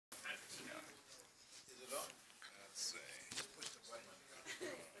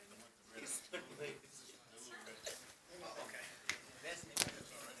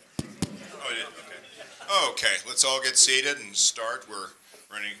Let's all get seated and start. We're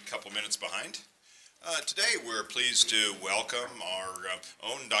running a couple minutes behind. Today we're pleased to welcome our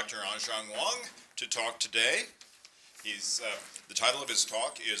own Dr. Anzhong Wang to talk today. The title of his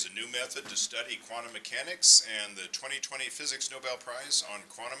talk is A New Method to Study Quantum Mechanics and the 2020 Physics Nobel Prize on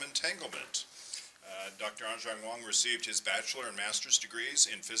Quantum Entanglement. Dr. Anzhong Wang received his bachelor and master's degrees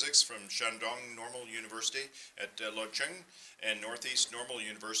in physics from Shandong Normal University at Colloqium and Northeast Normal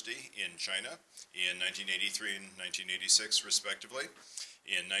University in China in 1983 and 1986, respectively.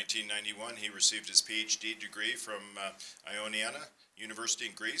 In 1991, he received his PhD degree from Ioannina University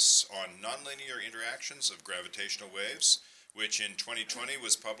in Greece on nonlinear interactions of gravitational waves, which in 2020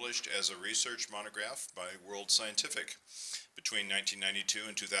 was published as a research monograph by World Scientific. Between 1992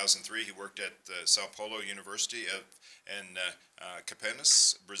 and 2003, he worked at the Sao Paulo University and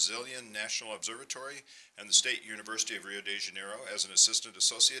Campinas, Brazilian National Observatory, and the State University of Rio de Janeiro as an assistant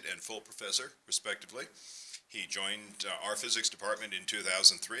associate and full professor, respectively. He joined our physics department in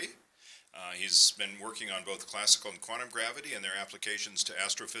 2003. He's been working on both classical and quantum gravity and their applications to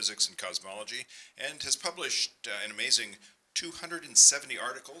astrophysics and cosmology, and has published an amazing 270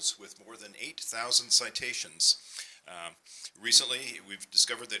 articles with more than 8,000 citations. Recently, we've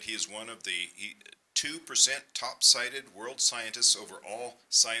discovered that he is one of the 2% top-cited world scientists over all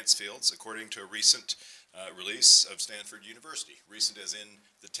science fields, according to a recent release of Stanford University, recent as in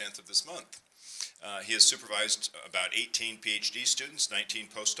the 10th of this month. He has supervised about 18 PhD students, 19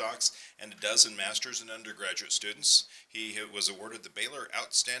 postdocs, and a dozen master's and undergraduate students. He was awarded the Baylor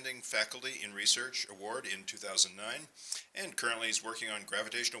Outstanding Faculty in Research Award in 2009, and currently is working on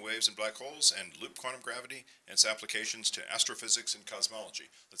gravitational waves and black holes and loop quantum gravity and its applications to astrophysics and cosmology.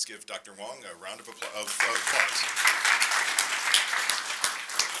 Let's give Dr. Wang a round of applause.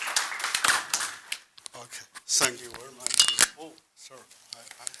 Okay, thank you very much. Oh, sorry.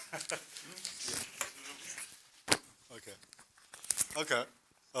 Okay.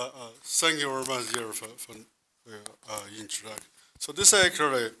 Thank you very much, Jerry, for the introduction. So this is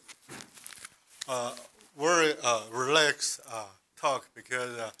actually very relaxed talk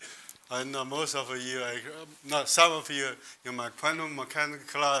because I know most of you, not some of you in my quantum mechanics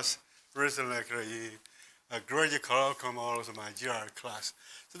class recently actually graduate colloquium, also my GR class.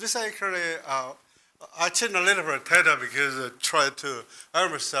 So this actually I changed a little bit title because I try to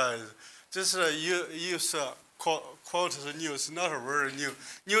emphasize this use quote the news not very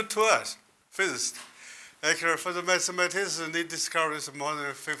new to us, physicists. Actually, for the mathematicians, they discovered this more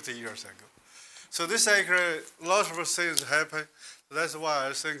than 50 years ago. So this actually, lots of things happen. That's why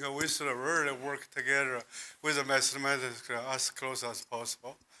I think we should really work together with the mathematics as close as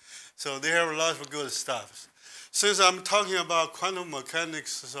possible. So they have a lot of good stuff. Since I'm talking about quantum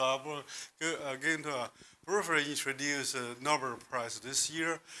mechanics, so I'm going to briefly introduce the Nobel Prize this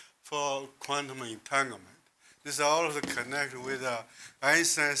year for quantum entanglement. This is also connected with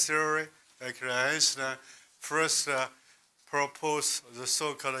Einstein theory. Actually, Einstein first proposed the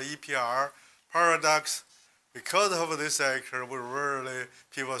so-called EPR paradox. Because of this, actually,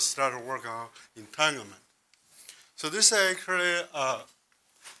 people started working on entanglement. So this actually,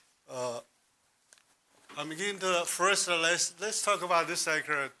 I'm going to first let's talk about this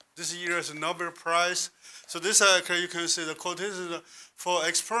this year's Nobel Prize. So this you can see the quotation for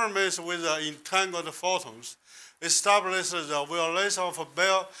experiments with entangled photons establishes the violation of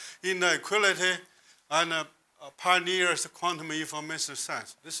Bell inequality and pioneers quantum information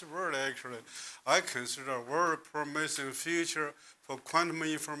science. This is really actually I consider a very promising future for quantum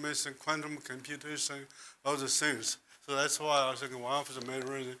information, quantum computation, all the things. So that's why I think one of the main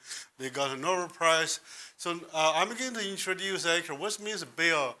reasons they got a Nobel Prize. So I'm going to introduce actually what means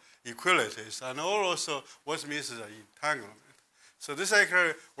Bell equalities and also what means the entanglement. So this is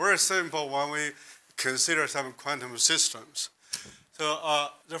actually very simple when we consider some quantum systems. So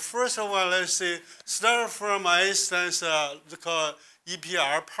the first one, let's see, start from Einstein's called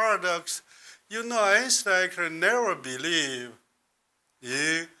EPR paradox. You know, Einstein actually never believed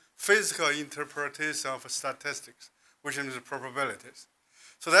in physical interpretation of statistics, which means probabilities.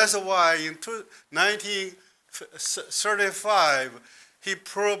 So that's why in 1935, he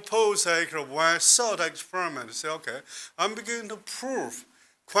proposed actually one thought experiment. Say, okay, I'm beginning to prove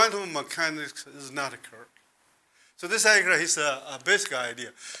quantum mechanics is not correct. So this actually is a basic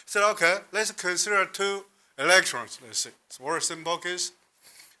idea. So okay, let's consider two electrons. Let's see. It's a very simple case.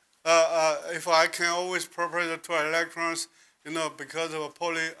 If I can always propose the two electrons, you know, because of a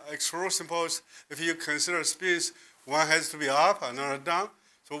Pauli exclusion pose, if you consider spins, one has to be up, another down.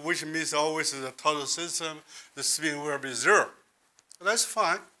 So which means always the total system, the spin will be 0. That's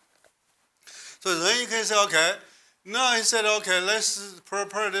fine. So then you can say, okay, now he said, okay, let's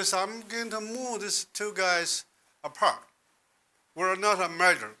prepare this. I'm going to move these two guys apart. Will not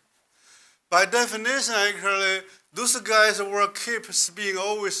measure. By definition, actually, those guys will keep spin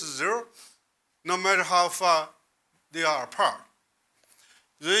always 0, no matter how far they are apart.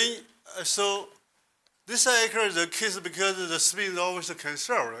 Then, so this actually is the case because the spin is always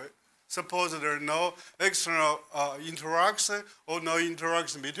conserved, right? Suppose there are no external interaction or no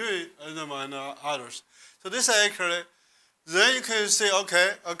interaction between them and others. So this actually, then you can say,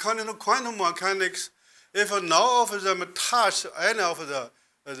 okay, according to quantum mechanics, if none of them touch any of the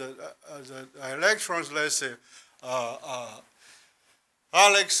electrons, let's say,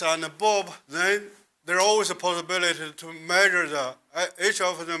 Alex and Bob, then there's always a possibility to measure each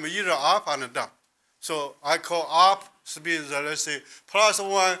of them either up and down. So I call up spins, let's say,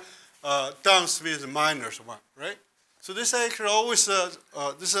 +1, down spins -1, right? So this actually always,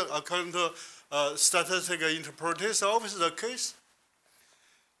 this is according to statistical interpretation, always the case.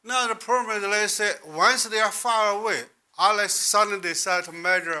 Now the problem is, let's say, once they are far away, Alex suddenly decides to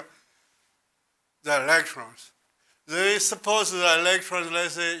measure the electrons. They suppose the electrons,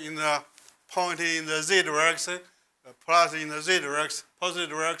 let's say, pointing in the z direction, plus in the z direction, positive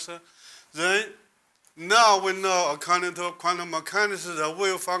direction. Then now we know, according to quantum mechanics, the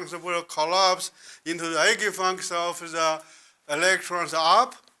wave function will collapse into the eigenfunction of the electrons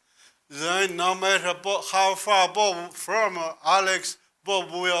up. Then no matter how far Bob from Alex, Bob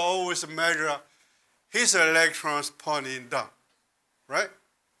will always measure his electrons pointing down, right?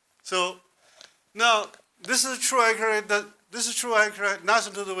 So now this is true actually. This is true actually.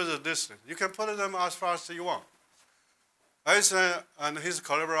 Nothing to do with the distance. You can put them as far as you want. Einstein and his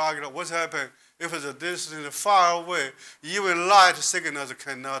collaborator argued what's happened if the distance is far away. Even light signals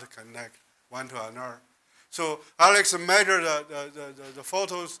cannot connect one to another. So Alex measured the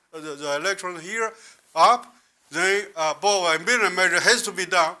photons, the electrons here up. Then Bob immediately measure has to be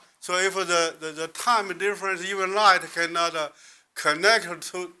down. So if the time difference, even light cannot connect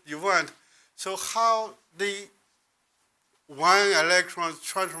to event, so how the one electron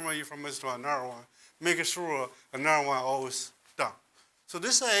transfer from this to another one, make sure another one always down. So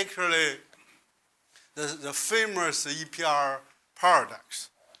this is actually the famous EPR paradox.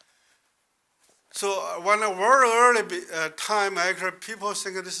 So when a very early time, actually people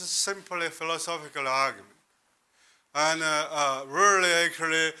think this is simply a philosophical argument. And really,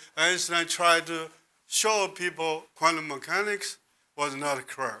 actually, Einstein tried to show people quantum mechanics was not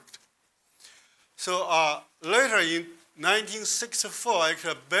correct. So later in 1964,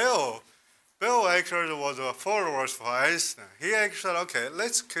 actually, Baylor actually was a follower for Einstein. He actually said, okay,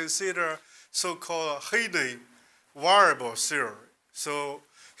 let's consider so-called hidden variable theory. So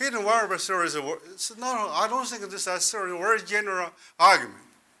hidden variable theory is it's not. I don't think this is a theory, a very general argument.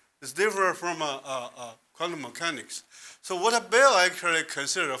 It's different from quantum mechanics. So what Baylor actually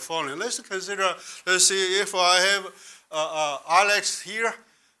considered following. Let's consider, let's see if I have Alex here,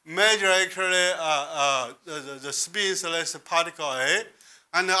 measure actually the spins, let's say particle A,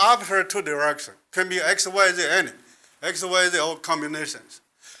 and the arbitrary two directions. Can be X, Y, Z, any. X, Y, Z, all combinations.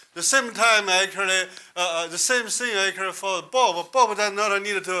 The same time, actually, the same thing actually for Bob. Bob does not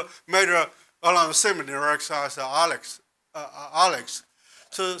need to measure along the same direction as Alex.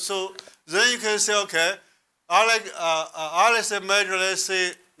 So then you can say, okay, Alex measure, let's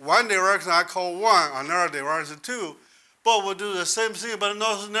say, one direction I call 1, another direction 2. Bob will do the same thing, but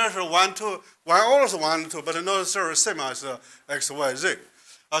not necessarily 1, 2. 1 also 1, 2, but not necessarily same as X, Y, Z,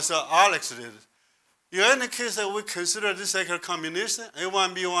 as Alex did. In any case, we consider this actual combination,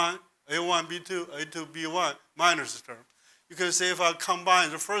 A1, B1, A1, B2, A2, B1 minus term. You can say if I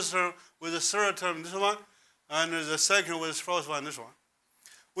combine the first term with the third term, this one, and the second with the first one, this one.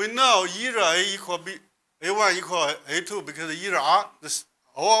 We know either A equal B, A1 equal A2 because either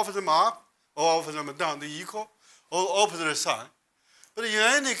all of them are up, all of them are down, they equal, or opposite sign. But in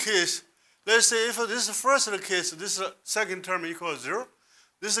any case, let's say if this is the first case, this second term equals 0,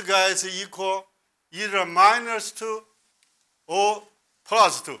 this guy is equal either -2 or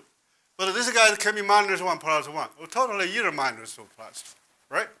 +2. But this guy can be -1 +1, or totally either -2 +2,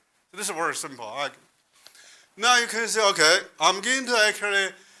 right? So this is a very simple argument. Now you can say, okay, I'm going to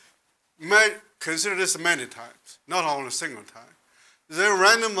actually consider this many times, not only a single time. Then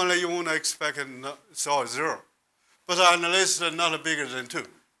randomly you won't expect it's all 0. But unless it's not bigger than 2,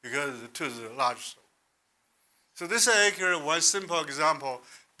 because the 2 is the largest. So this is actually one simple example,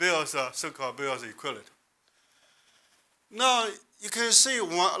 Bayes' so-called Bayes' equality. Now you can see,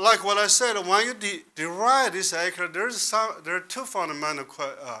 like what I said, when you derive this actually, there are two fundamental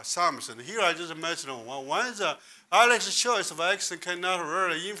assumptions. Here I just mentioned one. One is Alex's choice of X cannot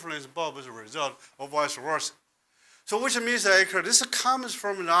really influence Bob's result, or vice versa. So which means actually this comes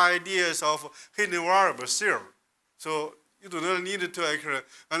from the ideas of hidden variable theory. So you do not need to actually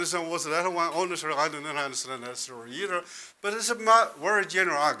understand what's that one. Honestly, I do not understand that story either. But it's a very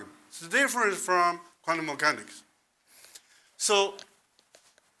general argument. It's different from quantum mechanics. So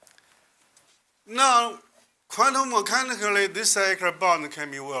now, quantum mechanically, this actual bond can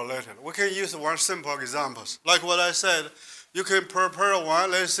be violated. We can use one simple example. Like what I said, you can prepare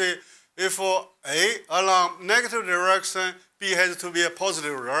one. Let's say if for A along negative direction, B has to be a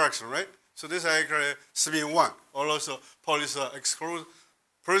positive direction, right? So this actually spin 1, or also Pauli's exclusion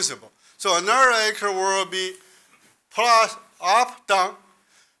principle. So another actually will be plus, up, down.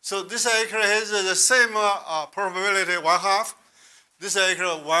 So this actually has the same probability 1/2. This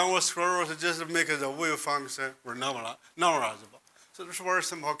actually 1 was square root just to make the wave function normalizable. So this is a very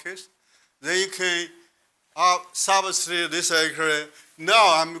simple case. Then you can substitute this actually.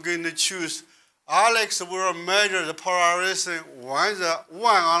 Now I'm going to choose Alex will measure the polarization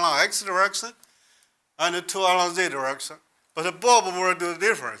one along x direction and 2 along z direction. But Bob will do the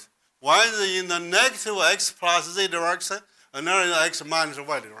difference. One is in the negative x plus z direction, another in the x minus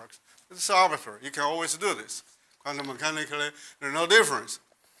y direction. It's arbitrary. You can always do this. Quantum mechanically, there's no difference.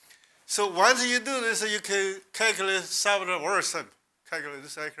 So once you do this, you can calculate something very simple. Calculate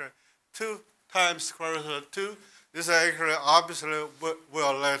this actually 2 times square root of 2. This actually obviously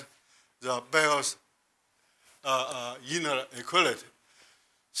will let the Bayes inner equality.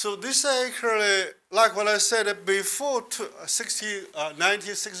 So this actually, like what I said before,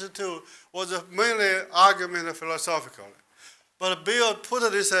 1962 was a mainly argument philosophically. But Bayes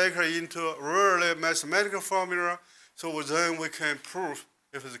put this actually into a really mathematical formula, so then we can prove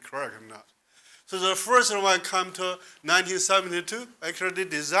if it's correct or not. So the first one come to 1972. Actually, they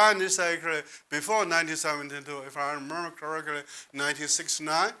designed this actually before 1972, if I remember correctly,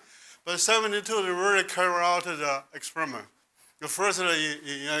 1969. But 72, they really carried out the experiment. The first in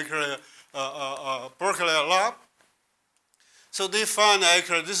actually Berkeley lab. So they found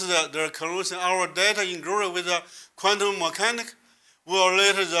actually this is their conclusion. Our data included with the quantum mechanics will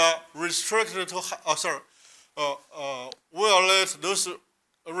let the restricted to will let those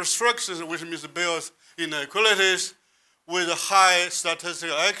restrictions, which means Bayes inequalities, with high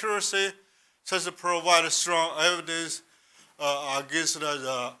statistical accuracy, such to provide strong evidence against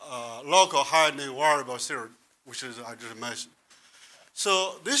the local hardening variable theory, which is I just mentioned.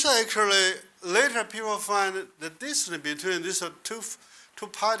 So this actually, later people find the distance between these two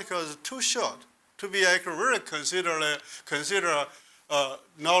particles is too short to be actually really consider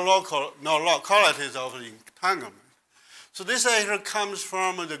no localities of the entanglement. So this actually comes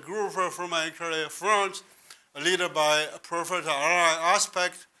from the group from actually France, led by Professor Alain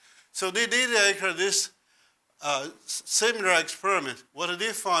Aspect. So they did actually this similar experiment. What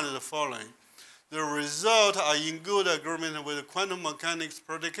they found is the following. The results are in good agreement with quantum mechanics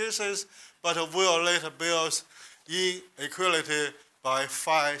predications, but violate Bayes inequality by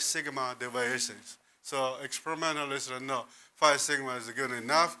 5 sigma deviations. So experimentalists know 5 sigma is good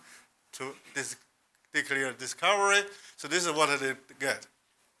enough to declare discovery. So this is what they get.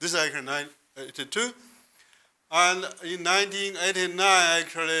 This is actually 1982. And in 1989,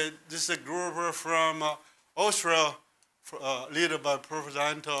 actually, this is a group from Austria, led by Professor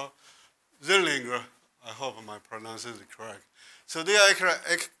Anton Zillinger. I hope my pronunciation is correct. So they actually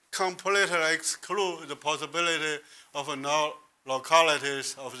completely exclude the possibility of no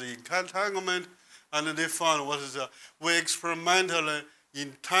localities of the entanglement, and they found what is we experimentally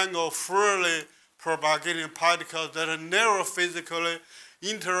entangle freely propagating particles that are never physically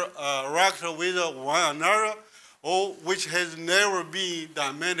interact with one another, or which has never been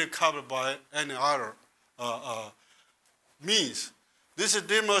dimensionally covered by any other means. This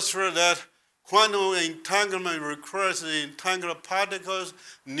demonstrates that quantum entanglement requires the entangled particles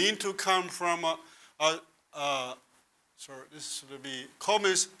need to come from this should be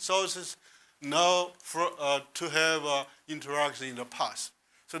common sources now to have interaction in the past.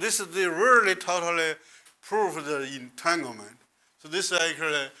 So this is the really totally prove the entanglement. So this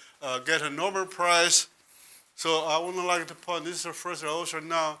actually get a Nobel Prize. So I would like to point this is the first also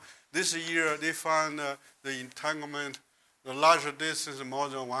now. This year they found the entanglement, the larger distance more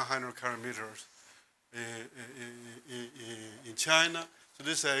than 100 kilometers in China. So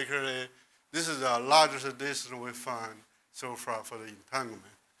this actually, this is the largest distance we found so far for the entanglement.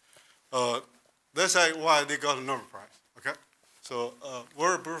 That's why they got a Nobel Prize. Okay. So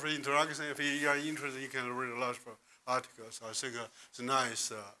very brief introduction. If you are interested, you can read a lot of articles. I think it's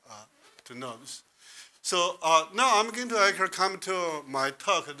nice to know this. So now I'm going to actually come to my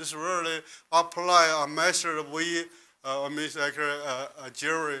talk. This really apply a method we,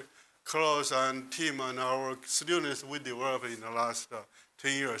 Jerry, Klaus, and team and our students we developed in the last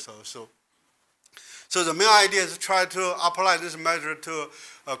 10 years or so. So the main idea is to try to apply this measure to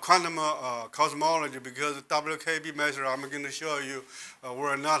quantum cosmology, because the WKB measure I'm going to show you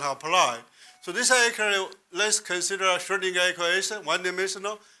were not applied. So this actually, let's consider a Schrodinger equation,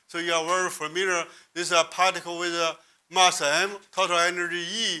 one-dimensional. So you are very familiar. This is a particle with a mass m, total energy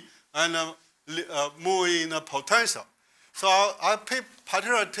E, and moving in a potential. So I pick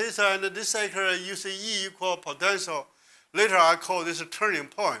particular theta, and this actually you see E equal potential. Later I call this a turning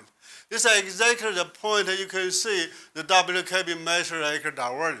point. This is exactly the point that you can see the WKB measure actually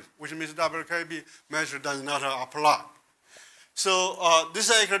divergent, which means WKB measure does not apply. So this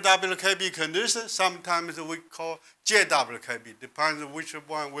is actually WKB condition. Sometimes we call JWKB, depends on which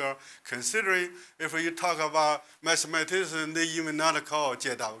one we are considering. If you talk about mathematicians, they even not call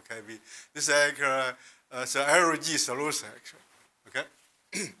JWKB. This is actually it's an error G solution, actually.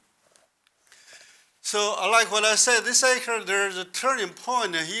 Okay. So like what I said, this actually there's a turning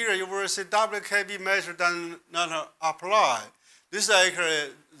point here. You will see WKB measure does not apply. This is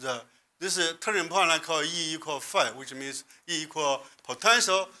actually this is a turning point I call E equal phi, which means E equal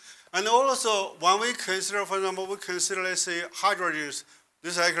potential. And also when we consider, for example, we consider, let's say, hydrogens,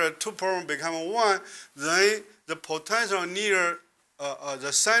 this actually two protons become one, then the potential near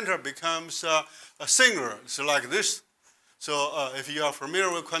the center becomes singular. So like this. So if you are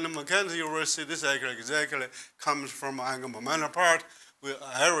familiar with quantum mechanics, you will see this actually exactly comes from angular momentum part, with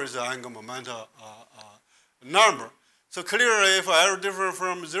error is the angular momentum number. So clearly, if error different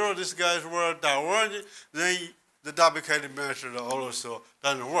from 0, these guys were divergent, then the WKB measure also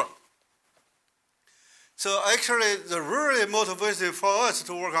doesn't work. So actually, the really motivation for us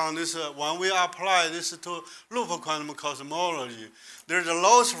to work on this, when we apply this to loop quantum cosmology, there's a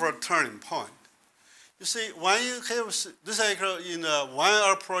loss of a turning point. You see, when you have this actually in one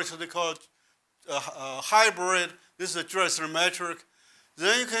approach they call hybrid, this is a Dressler metric,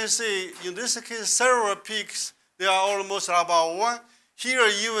 then you can see in this case several peaks, they are almost about 1. Here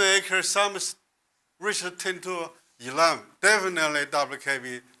even actually some reach 10 to 11. Definitely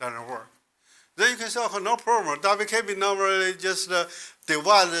WKB doesn't work. Then you can say, okay, no problem. WKB normally just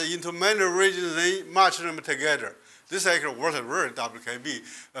divided into many regions, then match them together. This actually works very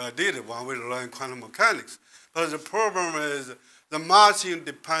WKB did when we learn quantum mechanics. But the problem is the matching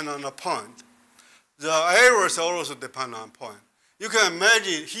depends on a point. The errors also depend on a point. You can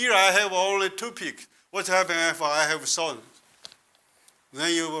imagine here I have only 2 peaks. What's happening if I have thousands?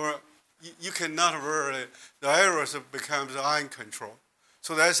 Then you cannot really, the errors becomes uncontrolled.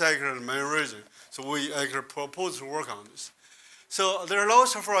 So that's actually the main reason. So we actually propose to work on this. So there are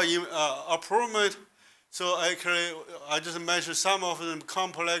lots of improvement. So actually, I just mentioned some of them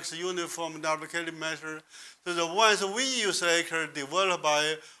complex uniform WKB measure. So the ones we use actually developed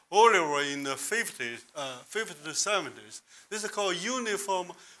by Oliver in the 50s to 70s. This is called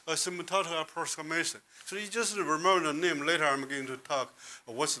uniform asymptotic approximation. So you just remember the name. Later I'm going to talk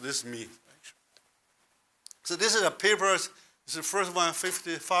what's this mean. Actually. So this is a paper. This is the first one,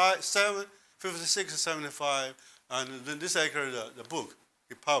 56, 75, and then this is actually the book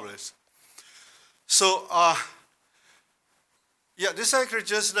he published. So, yeah, this actually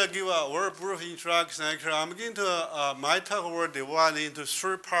just give a very brief introduction. Actually, I'm going to, my talk will divide into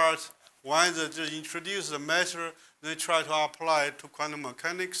 3 parts. One is to introduce the measure, then try to apply it to quantum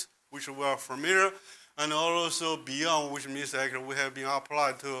mechanics, which we are familiar, and also beyond, which means actually we have been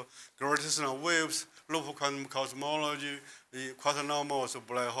applied to gravitational waves, loop quantum cosmology, the quantum normals of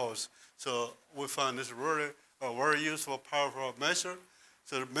black holes. So we find this really a very useful, powerful measure.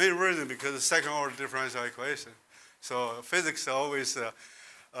 So the main reason because the second order differential equation. So physics always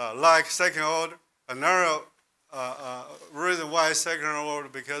like second order. Another reason why second order,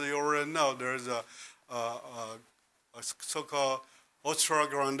 because you already know there's a so-called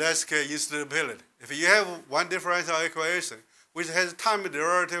ultra-Grandeschi instability. If you have one differential equation which has time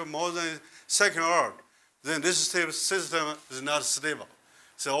derivative more than second order, then this system is not stable.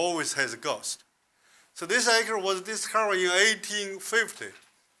 So it always has a ghost. So this actually was discovered in 1850.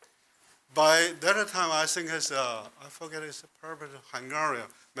 By that time, I think it's, I forget it's probably Hungarian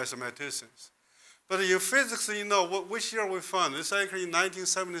mathematicians. But in physics, you know, which year we found? It's actually in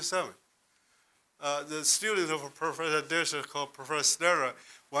 1977. The student of Professor Disher called Professor Stera,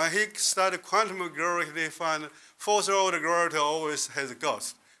 when he studied quantum gravity, they found fourth order gravity always has a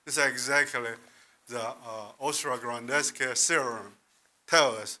ghost. This is exactly the Austro-Grandeschi theorem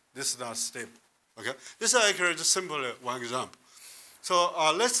tells us this is not stable. Okay? This is actually just simply one example. So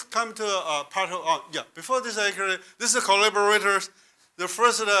let's come to part of, before this actually, this is collaborators. The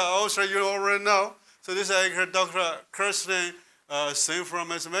first author you already know. So this is actually Dr. Kirsten Singh from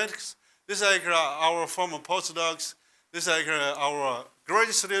mathematics. This is actually our former postdocs. This is actually our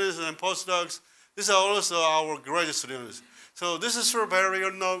graduate students and postdocs. This is also our graduate students. So this is three people,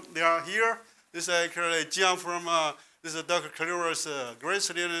 you know, they are here. This is actually Jiang from, this is Dr. Kalira's grad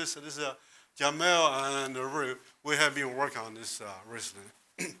students. This is Jamel and Ru. We have been working on this recently.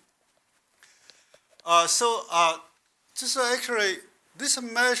 Just actually, this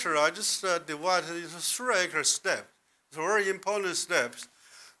measure, I just divided into three steps. It's very important steps.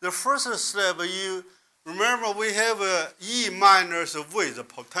 The first step, you remember we have E minus V, the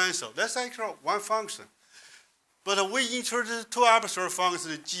potential. That's actually one function. But we introduced two arbitrary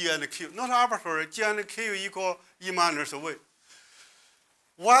functions, G and Q. Not arbitrary, G and Q equal E minus V.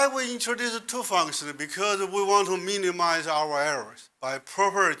 Why we introduce two functions? Because we want to minimize our errors by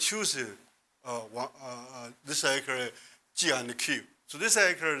properly choosing this actually G and Q. So this is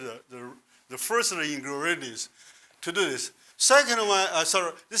actually the first ingredients to do this. Second one,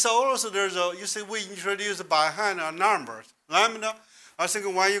 this also there's you see we introduce by hand numbers. Lambda, I think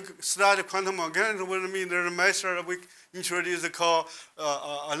when you study quantum mechanics, what I mean there's a measure that we introduce called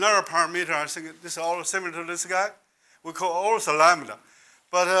another parameter. I think this is all similar to this guy. We call also lambda.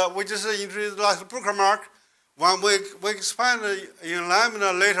 But we just introduce like bookmark. When we expand in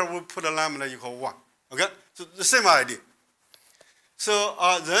lambda, later we put a lambda equal 1. Okay? So the same idea. So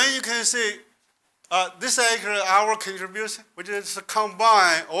then you can see this is actually our contribution, which is to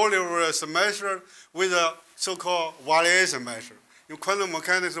combine Oliver's measure with a so-called variation measure. In quantum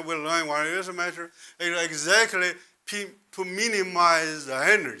mechanics, we learn variation measure exactly to minimize the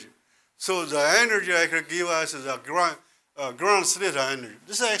energy. So the energy actually gives us the ground state energy.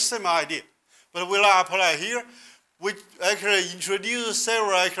 This is the same idea. But we apply here. We actually introduce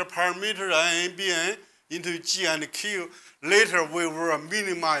several parameters A and B into G and Q. Later, we will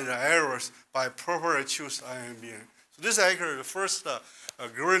minimize the errors by properly choose A and B. So this is actually the first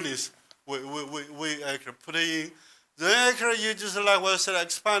gradient we actually put in. Then actually you just like what I said,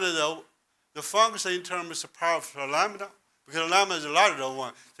 expanded the function in terms of power of lambda, because lambda is larger than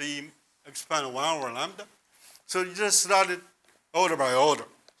 1, so you expand 1 over lambda. So you just started order by order.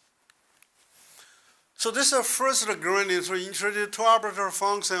 So this is the first gradient. So introduce two arbitrary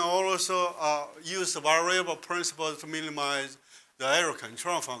functions, also use the variable principle to minimize the error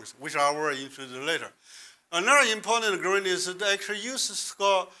control function, which I will introduce later. Another important gradient is actually use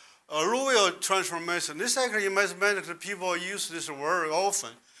called Liouville transformation. This actually in mathematics people use this very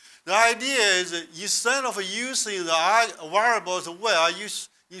often. The idea is that instead of using the variables way, I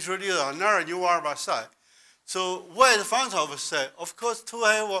introduce another new variable psi. So what is the function of psi? Of course, to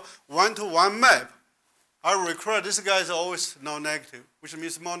have a one-to-one map, I require this guy is always non-negative, which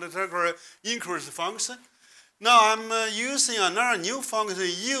means monothetically increase function. Now I'm using another new function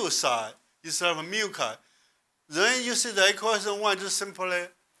u psi instead of mu chi. Then you see the equation 1 just simply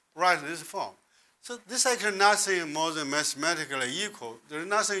write this form. So this is actually nothing more than mathematically equal. There's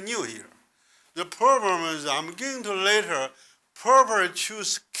nothing new here. The problem is I'm going to later properly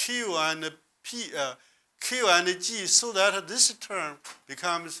choose Q and Q and G so that this term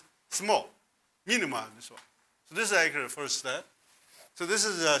becomes small, minimize this one. So this is actually the first step. So this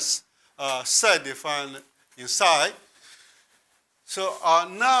is a set defined inside. So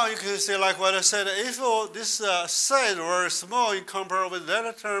now you can see, like what I said, if this set were small in comparison with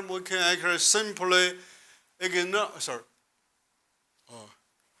that term, we can actually simply ignore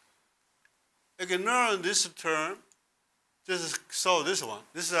this term. Just solve this one.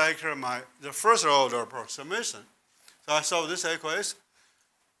 This is actually the first order approximation. So I solve this equation.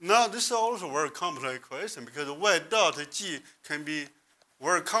 Now this is also a very complex equation because y dot g can be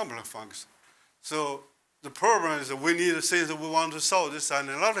very complex function. So the problem is that we need to say that we want to solve this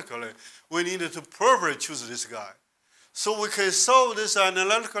analytically. We need to properly choose this guy. So we can solve this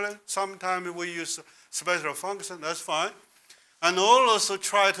analytically. Sometimes we use special function, that's fine. And also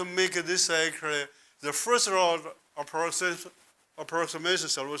try to make this actually the first order approximation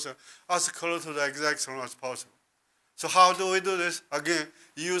solution as close to the exact solution as possible. So how do we do this? Again,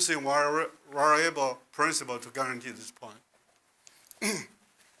 using variable principle to guarantee this point.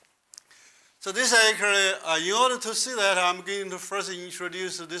 So this actually, in order to see that, I'm going to first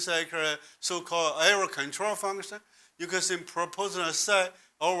introduce this actually so-called error control function. You can see proposing a set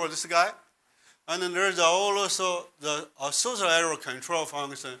over this guy. And then there's also the associated error control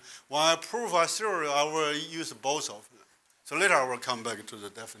function. When I prove a theory, I will use both of them. So later I will come back to the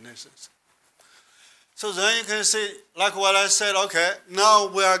definitions. So then you can see, like what I said, okay, now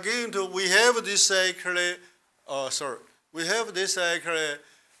we are going to, we have this actually,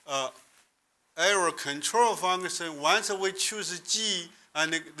 error control function. Once we choose G,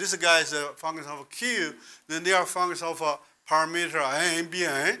 and this guy is a function of Q, then they are functions of a parameter A and B.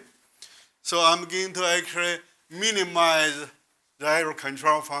 So I'm going to actually minimize the error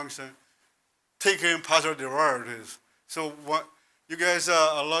control function taking partial derivatives. So what you guys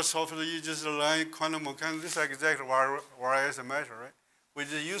a lot software, you just learn quantum mechanics. This is exactly why it's a measure, right? We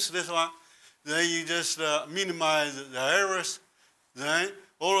just use this one. Then you just minimize the errors. Then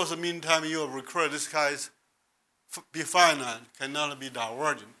also meantime you require this guy's be finite, cannot be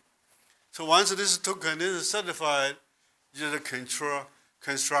divergent. So once this token is certified, you just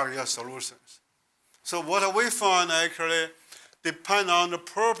construct your solutions. So what we found actually depend on the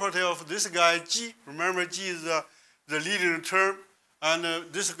property of this guy G. Remember G is the leading term, and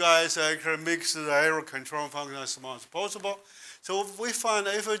this guy actually makes the error control function as small as possible. So we find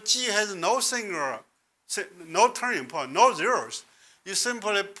if G has no no turning point, no zeros, you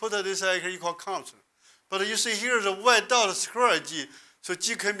simply put this actually equal constant. But you see here the y dot square G, so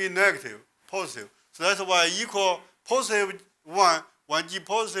G can be negative, positive. So that's why equal positive 1, 1G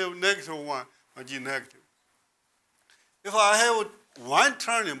positive, negative 1, 1G negative. If I have one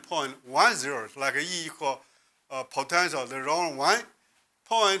turning point, 1 zero, like E equal potential, the wrong 1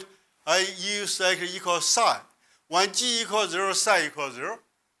 point, I use actually equal psi. 1G equals 0, psi equals 0.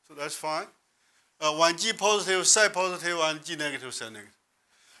 So that's fine. 1G positive, psi positive, and G negative, psi negative.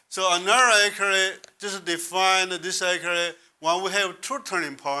 So another actually just define this actually when we have two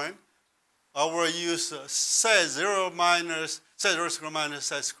turning point, I will use psi 0 minus psi 0 squared minus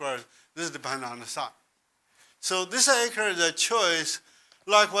psi squared. This depends on the psi. So this actually the choice,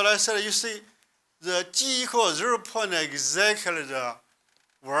 like what I said, you see the G equals 0 point exactly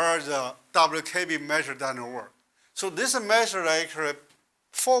where the WKB measure doesn't work. So this measure actually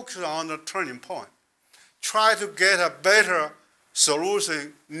focus on the turning point. Try to get a better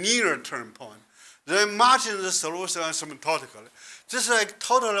solution near turning point. Then matching the solution asymptotically. This is like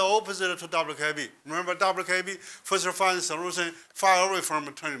totally opposite to WKB. Remember WKB, first find the solution far away from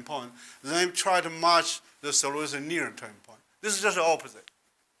a turning point. Then try to match the solution near a turning point. This is just the opposite.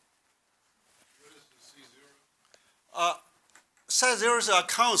 What is the C0? Psi 0 is a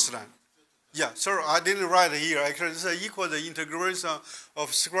constant. Yeah, sorry, I didn't write it here. Actually, this is equal to the integration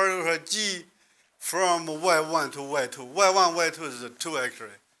of square root of G from y1 to y2. y1, y2 is the 2 actually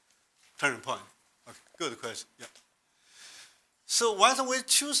turning point. Okay, good question. Yeah. So once we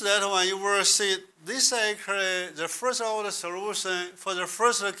choose that one, you will see this actually, the first order solution for the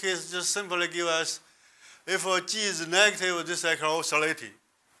first case just simply give us, if G is negative, this actually oscillating.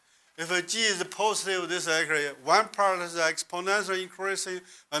 If G is positive, this actually, one part is exponential increasing,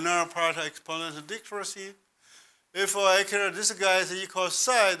 another part exponential decreasing. If actually this guy is equal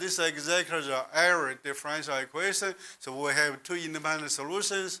psi, this is exactly the error differential equation. So we have two independent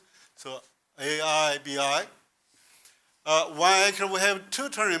solutions. So AI, BI. One actually we have two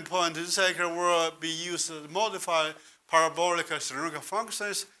turning points. This actually will be used to modify parabolic cylindrical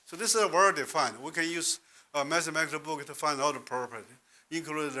functions. So this is well defined. We can use a mathematical book to find all the properties,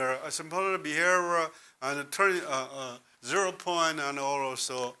 including the asymptotic behavior and the turning 0 point and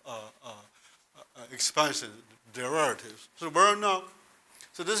also expansion derivatives. So we're now,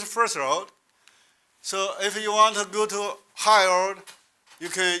 so this is first order. So if you want to go to higher order, you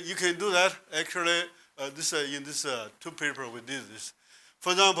can do that. Actually, in this two paper we did this.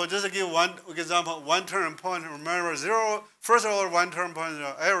 For example, just to give one example, one turning point. Remember, first order one turning point is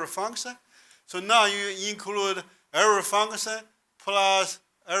error function. So now you include error function plus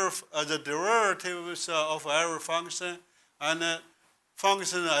the derivatives of error function and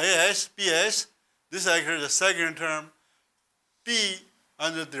function AS, BS. This is actually the second term, B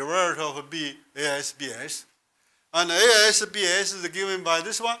and the derivative of B, AS, BS. And AS, BS is given by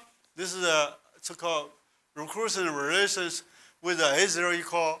this one. This is a so-called recursion relations with the A0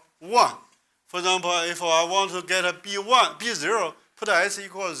 equal 1. For example, if I want to get a B1, B0, put S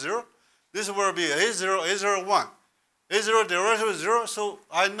equals 0. This will be A0, A0, 1. A0 derivative is 0, so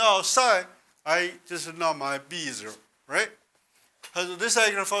I know psi, I just know my B0, right? So this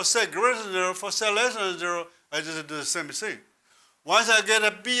actually for psi greater than 0, for psi less than 0, I just do the same thing. Once I get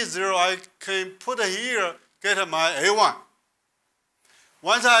a B0, I can put it here, get my A1.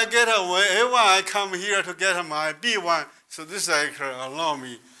 Once I get a A1, I come here to get my B1. So this actually allow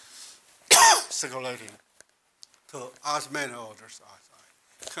me circulating to as many orders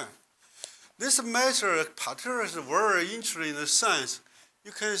as I can. This measure particularly is very interesting in the sense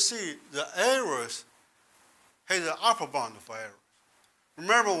you can see the errors has an upper bound for errors.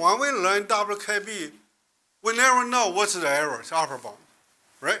 Remember, when we learn WKB, we never know what's the errors, upper bound,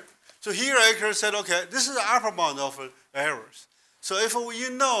 right? So here actually said, okay, this is the upper bound of errors. So if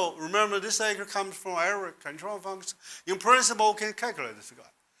you know, remember this actually comes from error control function, in principle, we can calculate this guy.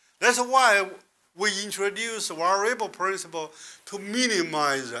 That's why we introduce variable principle to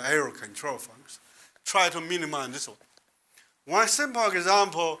minimize the error control function. Try to minimize this one. One simple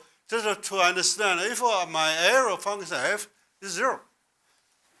example, just to understand, if my error function f is 0,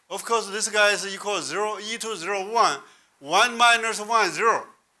 of course this guy is equal to 0, e2 0, 1, 1 minus 1, 0.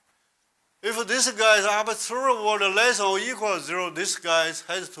 If this guy is arbitrary or less or equal to 0, this guy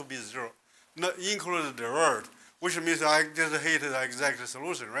has to be 0, not include the word, which means I just hit the exact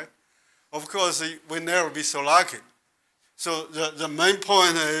solution, right? Of course, we never be so lucky. So the main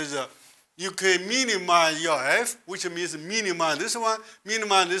point is you can minimize your f, which means minimize this one,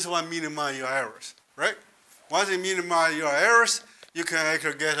 minimize your errors, right? Once you minimize your errors, you can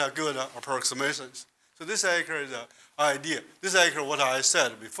actually get a good approximations. So this actually is the idea. This is actually what I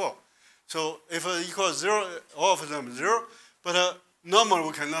said before. So if it equals 0, all of them 0, but normally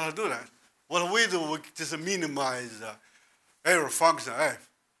we cannot do that. What we do, we just minimize the error function f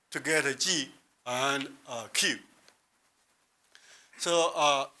to get a g and q.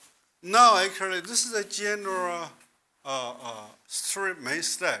 So now actually this is a general three main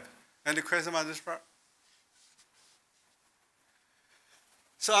step. Any question about this part?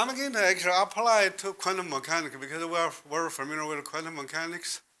 So I'm going to actually apply it to quantum mechanics because we are very familiar with quantum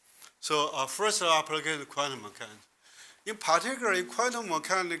mechanics. So first application quantum mechanics. In particular, in quantum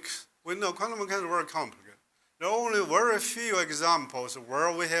mechanics, we know quantum mechanics is very complicated. There are only very few examples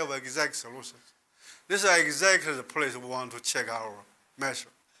where we have exact solutions. This is exactly the place we want to check our measure.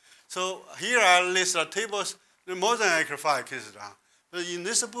 So here I list the tables, more than actually 5 cases down. But in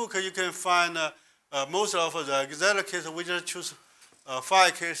this book, you can find most of the exact cases. We just choose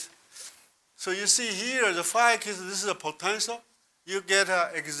 5 cases. So you see here, the 5 cases, this is a potential. You get an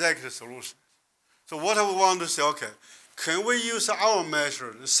exact solution. So what we want to say, okay, can we use our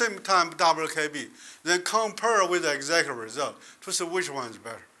measure, the same time WKB, then compare with the exact result to see which one is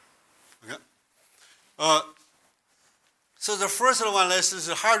better? Okay. So the first one, let's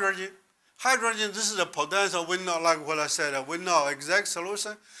see hydrogen. Hydrogen, this is the potential. We know, like what I said, we know exact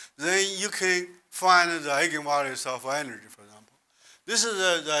solution. Then you can find the eigenvalues of energy, for example. This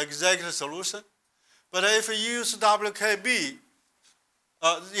is the exact solution. But if you use WKB,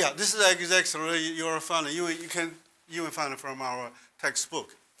 this is the exact solution you will find. You can even find it from our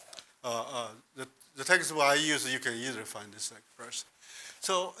textbook. The textbook I use, you can easily find this expression.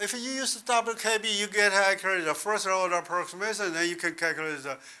 So if you use WKB, you get actually the first order approximation, then you can calculate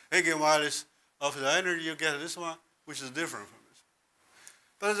the eigenvalues of the energy. You get this one, which is different from this.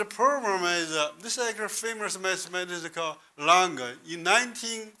 But the problem is, this is actually famous mathematician called Lang. In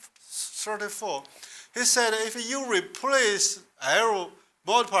 1934, he said if you replace arrow,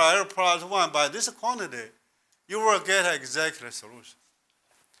 multiply arrow plus 1 by this quantity, you will get an exact solution.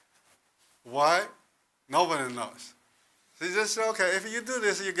 Why? Nobody knows. So you just say, okay, if you do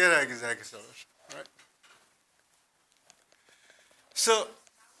this, you get an exact solution, right? So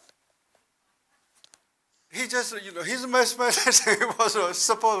he just, he's a mathematician. He was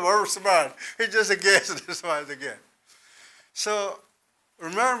supposed very smart. He just guessed this one again. So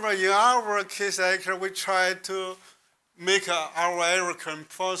remember, in our case, actually, we try to make our error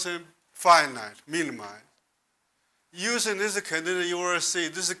composition finite, minimized. Using this condition, you will see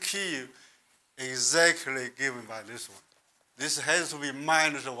this key exactly given by this one. This has to be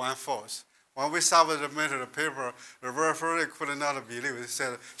minus 1/4. When we submitted the paper, the referee could not believe it. He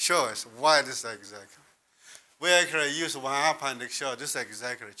said, show us why this is exactly. We actually use one appendix show this is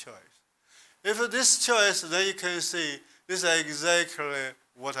exactly choice. If this choice, then you can see this is exactly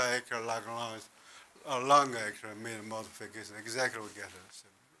what I actually Lang actually made a modification. Exactly we get it.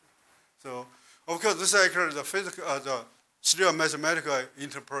 So of course, this is actually the physical, still mathematical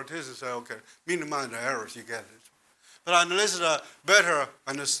interpretation. Say, okay, minimize the errors, you get it. But unless the better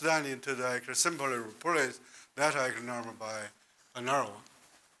understanding to the actually simply replace that actually number by another one.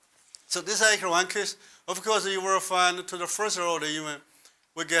 So this is actually one case. Of course, you will find to the first order even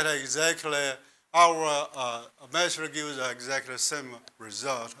we get exactly our measure gives exactly the same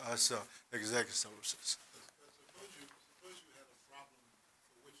result as exact solutions. Suppose you had a problem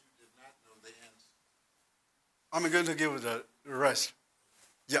for which you did not know the answer. I'm going to give the rest.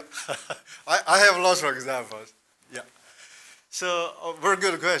 Yeah, I have lots of examples. Yeah. So, very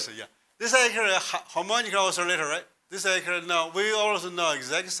good question, yeah. This is actually a harmonic oscillator, right? This is actually, no, we also know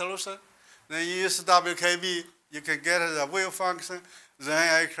exact solution. Then you use WKB, you can get the wave function,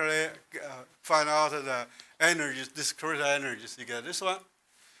 then actually find out the energies, discrete energies. You get this one.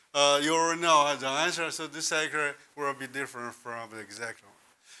 You already know the answer, so this actually will be different from the exact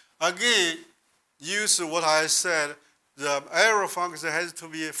one. Again, use what I said, the error function has to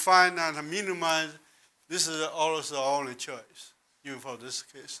be finite and minimized. This is also the only choice, even for this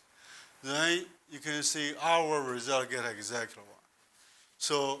case. Then you can see our result get exactly one.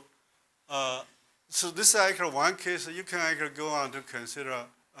 So, so this is actually one case. You can actually go on to consider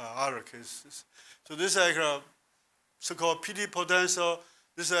other cases. So this is actually so-called PT potential.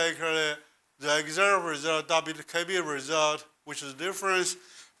 This is actually the exact result, WKB result, which is the difference.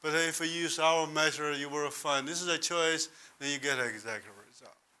 But if you use our measure, you will find this is a choice, then you get an exact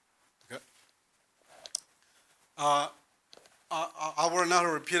result. Okay. I will not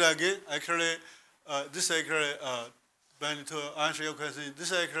repeat again. Actually, this actually, to answer your question,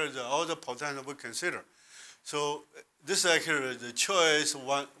 this actually is all the potential we consider. So this actually is the choice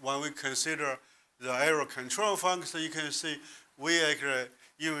when we consider the error control function. You can see we actually,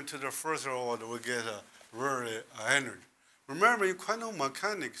 even to the first order, we get a really energy. Remember, in quantum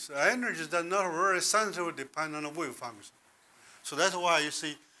mechanics, energy does not really sensitively depend on the wave function. So that's why you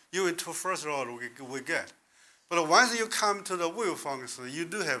see, even to first order, we get. But once you come to the wave function, you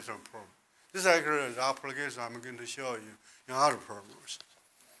do have some problem. This actually is the application I'm going to show you in other problems.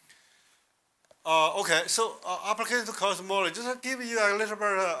 Okay, so application to cosmology. Just to give you a little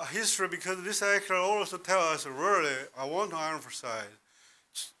bit of history, because this actually also tells us really, I want to emphasize,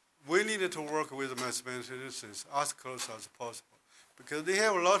 we needed to work with mathematicians as close as possible, because they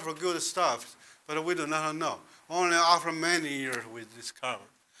have a lot of good stuff, but we do not know. Only after many years we discovered.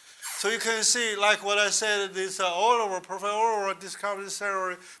 So you can see, like what I said, this Professor Oliver discovered this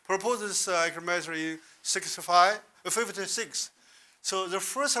theory, proposed this measure in 56. So the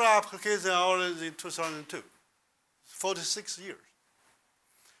first application was in 2002, 46 years.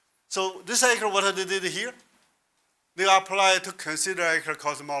 So this actually what they did here, they applied to consider actual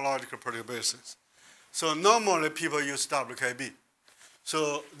cosmological perturbations. So normally people use WKB.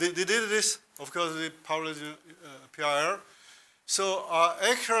 So they did this, of course they published in PIR. So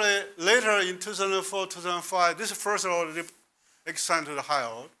actually later in 2004, 2005, this first order they extended to the higher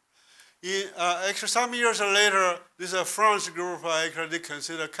order. Actually some years later, this French group actually they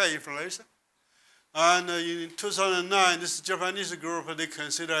consider K inflation. And in 2009, this Japanese group, they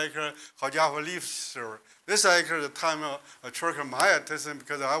consider actually Hajava leaf theory. This is actually the time of triggered my attention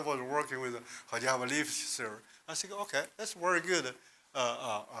because I was working with Hajava leaf theory. I said, okay, that's very good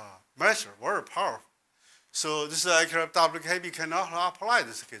measure, very powerful. So this is actually WKB cannot apply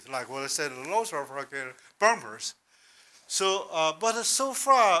this case, like what I said, the low surface bumpers. So, but so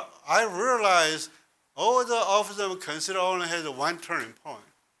far, I realized all of them consider only has one turning point.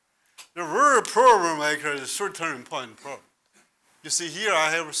 The real problem actually is a 3 turning point problem. You see here I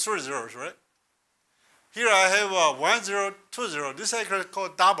have 3 zeros, right? Here I have 1 0, 2 0. This is actually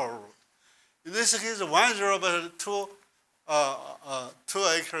called double root. In this case, 1 0, but two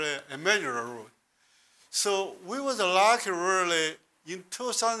actually imaginary root. So we was lucky really in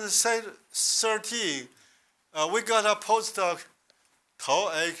 2013, we got a postdoc, Tao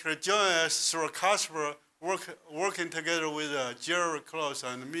actually joined us through Casper, working together with Jerry Close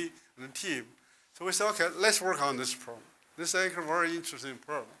and me and the team. So we said, okay, let's work on this problem. This is actually a very interesting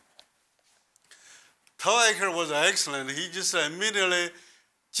problem. Tao actually was excellent. He just immediately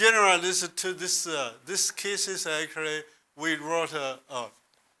generated this to this cases actually we wrote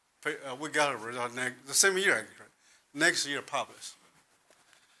we got a result the same year actually, next year published.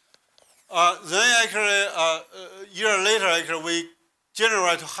 Then actually a year later actually we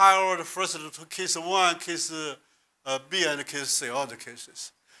generate higher order first to case 1, case B, and case C, all the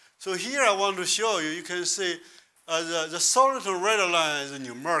cases. So here I want to show you, you can see the solid red line is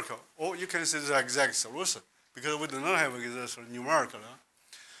numerical, or you can see the exact solution, because we do not have exact numerical.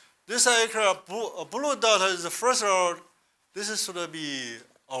 This actually blue dot is the first order. This is should be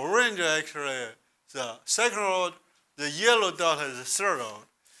orange actually the second order. The yellow dot is the third order.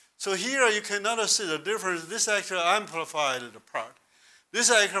 So here you cannot see the difference. This actually amplified the part. This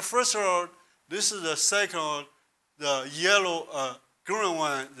is actually first order. This is the second order. The yellow green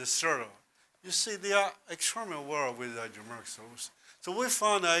one, the third order. You see they are extremely well with the numeric solution. So we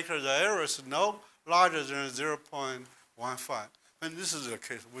found actually the error is no larger than 0.15. And this is the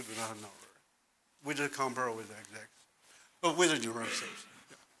case we do not know. We just compare with the exact, with the numeric solution.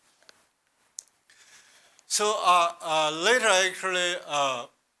 Yeah. So later actually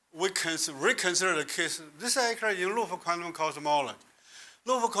we reconsider the case. This is actually in loop quantum cosmology.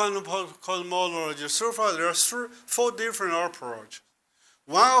 Loop quantum cosmology, so far there are 4 different approaches.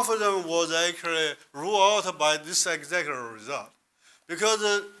 One of them was actually ruled out by this exact result, because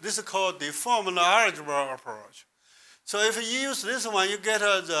this is called deformed algebra approach. So if you use this one, you get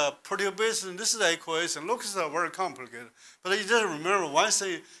the perturbation. This is the equation. Looks very complicated, but you just remember one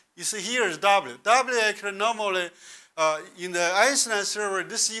thing. You see here is W. W actually normally in the Einstein theory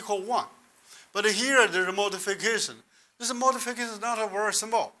this is equal 1, but here there's a modification. This modification is not very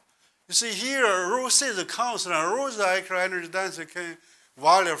small. You see here, rho C is a constant. Rho is the actual energy density can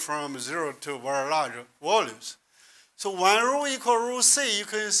vary from 0 to very large volumes. So when rho equal rho c, you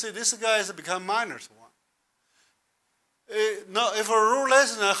can see this guy has become minus 1. Now, if a rho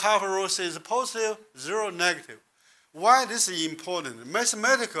less than half rho c is positive, 0 negative. Why this is important?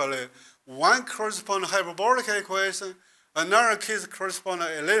 Mathematically, one corresponds to hyperbolic equation, another case corresponds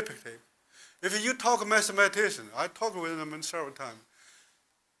to elliptic. If you talk mathematicians, I talk with them several times,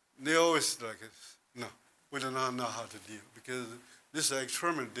 they always like, no, we do not know how to deal because this is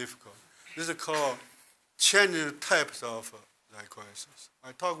extremely difficult. This is called changing types of the equations.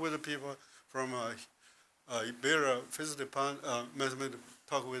 I talk with the people from Baylor physics department, mathematics,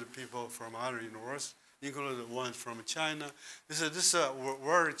 talk with people from other universities, including the ones from China. This is a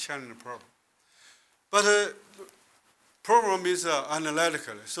very challenging problem. But the problem is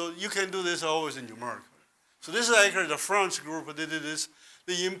analytically. So you can do this always numerically. So this is actually the French group. They did this.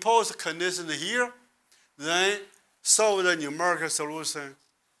 They impose condition here, then solve the numerical solution,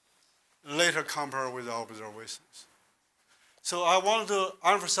 later compare with the observations. So I want to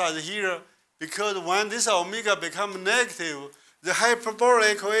emphasize here, because when this omega becomes negative, the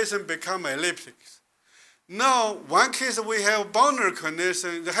hyperbolic equation becomes elliptic. Now, one case we have boundary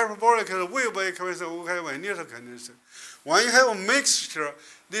condition, the hyperbolic wave equation, we have initial condition. When you have a mixture,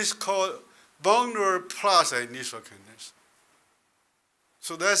 this is called boundary plus initial condition.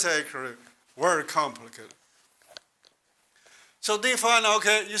 So that's actually very complicated. So they find,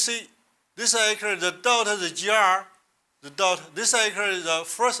 okay, you see, this actually the dot is the GR, the dot, this actually is the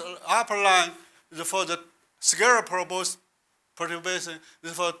first upper line is for the scalar perturbation,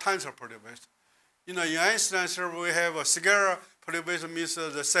 this is for tensor perturbation. You know, in Einstein theory, we have a scalar perturbation means the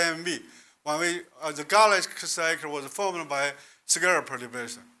CMV. When the galaxy cycle was formed by scalar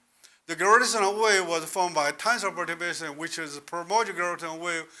perturbation. The gravitational wave was formed by tensor perturbation, which is a primordial gravitational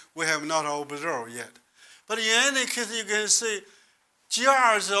wave we have not observed yet. But in any case, you can see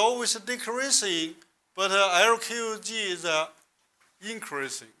GR is always decreasing, but LQG is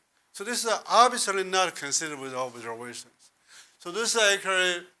increasing. So this is obviously not considered with observations. So this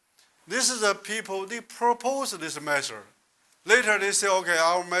actually, this is the people, they propose this measure. Later they say, okay,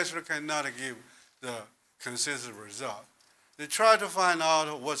 our measure cannot give the consistent result. They try to find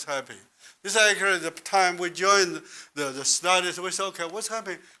out what's happening. This is actually the time we joined the studies. We said, okay, what's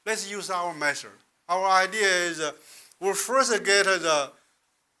happening? Let's use our measure. Our idea is we'll first get the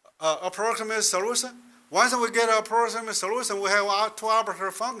approximate solution. Once we get an approximate solution, we have two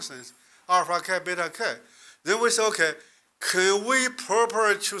arbitrary functions, alpha k, beta k. Then we say, okay, can we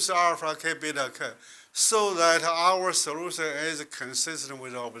properly choose alpha k, beta k so that our solution is consistent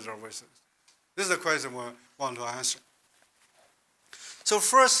with observations? This is the question we want to answer. So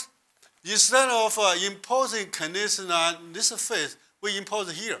first, instead of imposing condition on this phase, we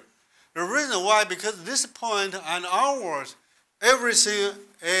impose here. The reason why, because this point and onwards, everything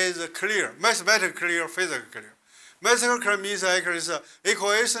is clear, mathematically clear, physically clear. Mathematically clear means actually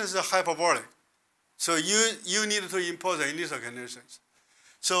equation is hyperbolic. So you need to impose the initial conditions.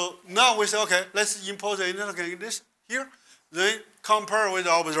 So now we say, okay, let's impose the initial condition here, then compare with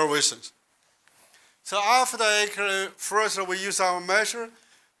the observations. So after actually, first we use our measure,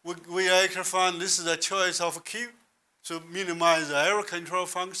 we actually find this is the choice of Q, to minimize the error control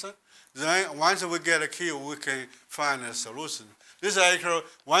function. Then once we get a Q, we can find a solution. This is actually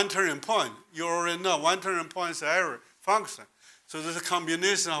one turning point. You already know one turning point is error function. So this is a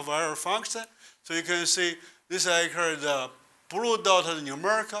combination of error function. So you can see this is actually the blue dot is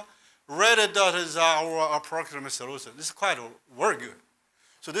numerical, red dot is our approximate solution. This is quite very good.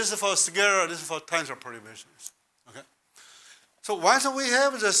 So this is for scalar, this is for tensor perturbations. Okay. So once we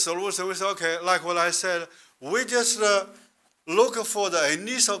have the solution, we say, okay, like what I said, we just look for the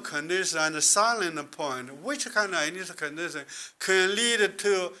initial condition and the silent point. Which kind of initial condition can lead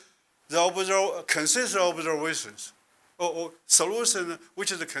to the consistent observations, or solution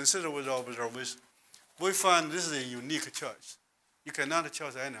which is consistent with the observation? We find this is a unique choice. You cannot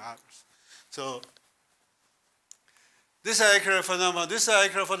choose any others. So this is accurate for example, this is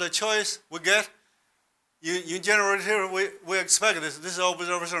accurate for the choice we get. In generative, we expect this. This is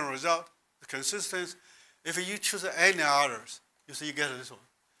observational result, the consistency. If you choose any others, you see you get this one.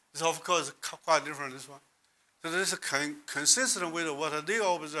 This of course quite different this one. So this is consistent with what they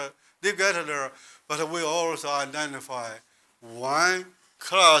observe, they get there, but we also identify one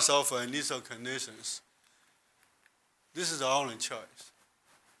class of initial conditions. This is the only choice.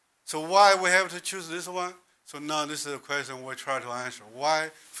 So why we have to choose this one? So now this is a question we try to answer. Why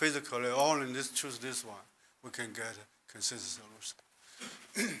physically only choose this one? We can get a consistent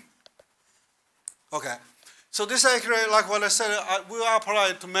solution. Okay. So this actually, like what I said, we apply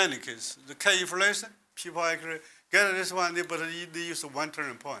it to many cases. The K inflation, people actually get this one, but they use one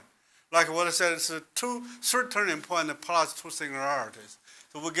turning point. like what I said, it's a three turning point plus two singularities.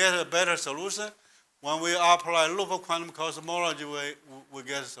 So we get a better solution. When we apply local quantum cosmology, we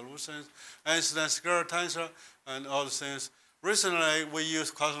get solutions. Einstein scalar tensor and all the things. Recently, we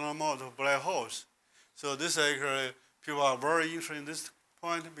use quantum model of black holes. So this actually, people are very interested in this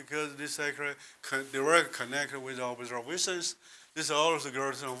point because this actually directly connected with observations. This is also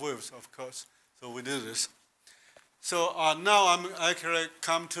gravitational waves, of course. So we did this. So now I'm actually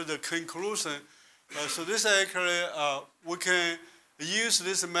come to the conclusion. So this actually, we can use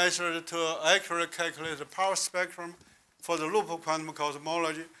this method to accurately calculate the power spectrum for the loop of quantum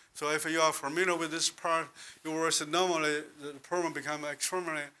cosmology. So if you are familiar with this part, you will see normally the problem becomes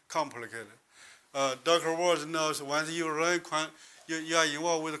extremely complicated. Dr. Ward knows once you learn you are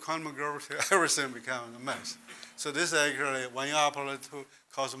involved with quantum gravity, everything becomes a mess. So this actually, when you apply it to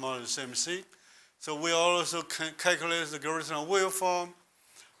cosmology, same thing. So we also can calculate the gravitational waveform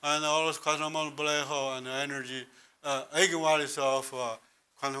and also quantum black hole and the energy eigenvalues of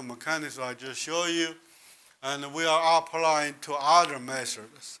quantum mechanics I just showed you. And we are applying to other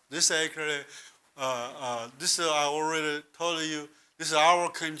methods. This actually, this I already told you, this is our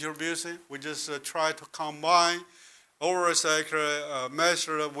contribution. We just try to combine over actually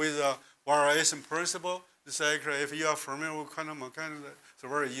method with a variation principle. This actually, if you are familiar with quantum mechanics, it's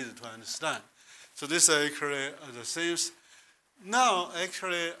very easy to understand. So this actually the things. Now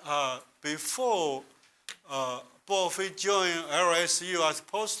actually, before both we joined LSU as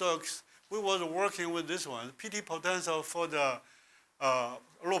postdocs, we was working with this one, PT potential for the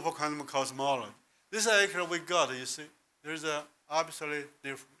local quantum cosmology. This actually we got, you see. There's a absolute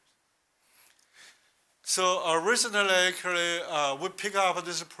difference. So recently, actually, we pick up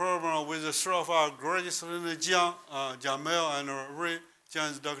this program with the three of our graduate students, Jiang Mel and Ray.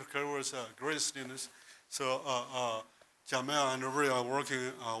 Jiang is Dr. Kerber's great students. So Jiang Mel and Ray are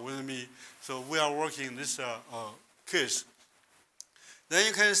working with me. So we are working in this case. Then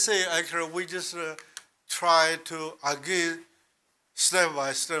you can see, actually, we just try to, again, step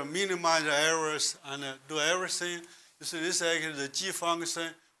by step, minimize the errors and do everything. You see, this is actually the G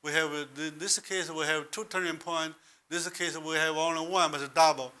function. We have, in this case, we have two turning points. This case, we have only one, but it's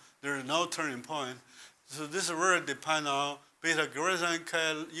double. There is no turning point. So this really depends on beta greater than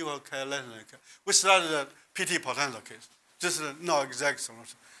k equal k less than k. We started the PT potential case. This is no exact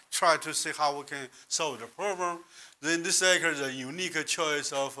solution. Try to see how we can solve the problem. Then this actually is a unique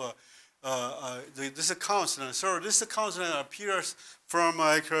choice of this constant. So this constant appears from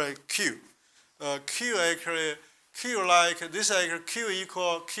actually Q. Q actually, Q like this actually Q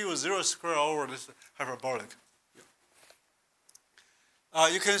equal Q0 square over this hyperbolic.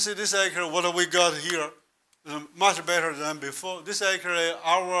 You can see this actually what we got here is much better than before. This actually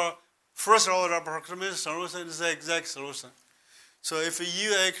our first order approximation solution is the exact solution. So if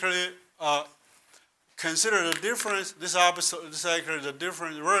you actually consider the difference, this actually the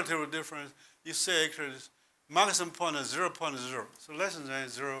difference, relative difference, you see actually this maximum point is 0.0, so less than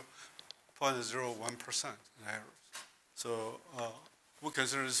 0.01% error. So we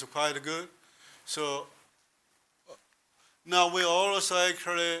consider this quite good. So now we also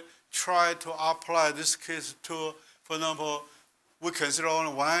actually try to apply this case to, for example, we consider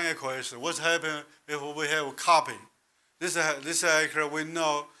only one equation. What's happening if we have a copy? This actually we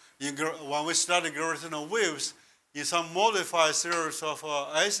know when we study gravitational waves, in some modified series of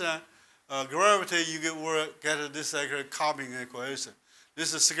Einstein gravity, you will get this actually copying equation.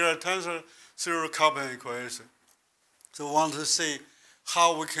 This is scalar tensor serial copying equation. So we want to see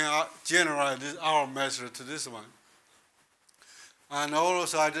how we can generate our method to this one. And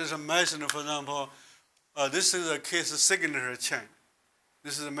also I just mentioned, for example, this is a case of signature chain.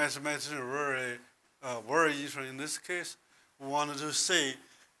 This is a mathematician really very interesting in this case. We wanted to see,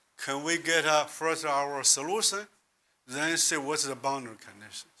 can we get first our solution, then see what's the boundary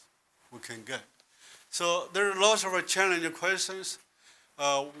conditions we can get. So there are lots of challenging questions.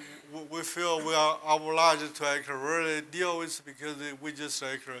 We feel we are obliged to actually really deal with because we just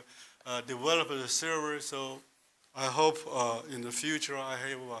actually developed the theory. So I hope in the future I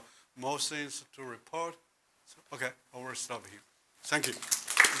have more things to report. So, okay, I will stop here. Thank you.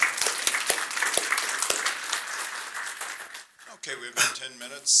 Okay, we have about 10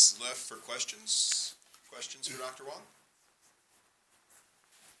 minutes left for questions. Questions for Dr. Wang?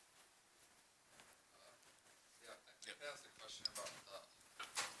 Yeah, I asked a question about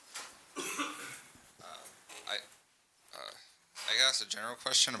I asked a general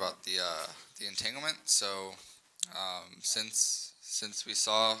question about the entanglement. So since we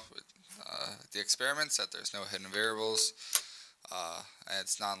saw with the experiments that there's no hidden variables, and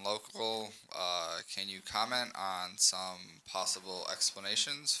it's non-local. Can you comment on some possible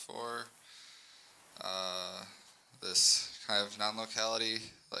explanations for this kind of non-locality?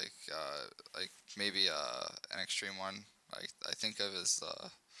 Like maybe an extreme one I think of is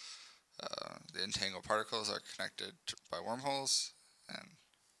the entangled particles are connected by wormholes, and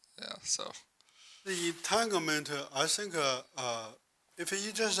yeah, so. The entanglement, I think, if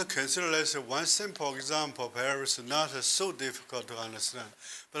you just consider, let's say, one simple example, perhaps not so difficult to understand.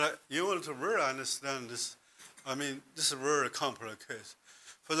 But in order to really understand this, I mean, this is a very complex case.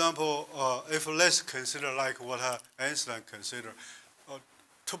 For example, if let's consider like what Einstein considered,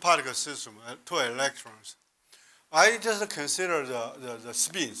 two-particle system, two electrons. I just consider the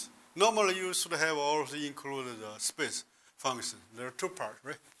spins. Normally, you should have also included the space function. There are two parts,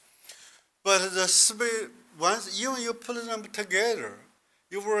 right? But the space, once even you put them together,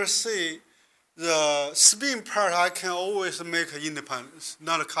 you will see the spin part I can always make independence,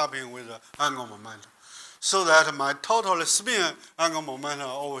 not copying with the angular momentum. So that my total spin angular momentum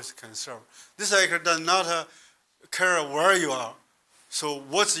always conserved. This actually does not care where you are. So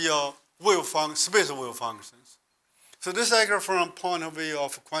what's your wave function, space wave functions? So this actually from point of view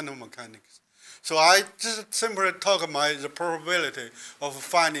of quantum mechanics. So I just simply talk about the probability of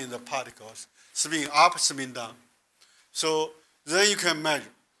finding the particles, spin up, spin down. So then you can measure.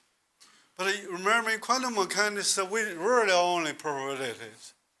 But remember in quantum mechanics, we really only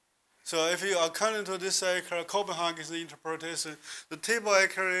probabilities. So if you, according to this Copenhagen's interpretation, the table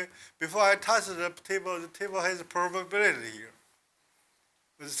actually, before I touch the table has a probability here.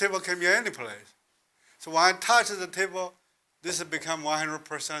 But the table can be any place. So when I touch the table, this become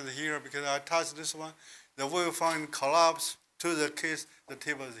 100% here because I touch this one. The wave function collapse to the case the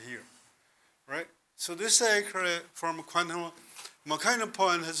table is here, right? So this actually, from a quantum mechanical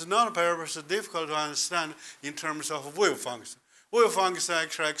point, is not very difficult to understand in terms of wave function. Wave function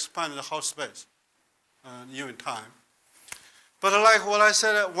actually expand the whole space, even time. But like what I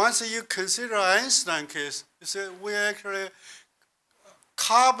said, once you consider Einstein case, you see we actually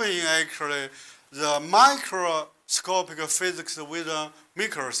copying actually the microscopic physics with a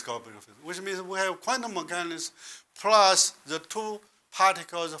microscopic physics, which means we have quantum mechanics plus the two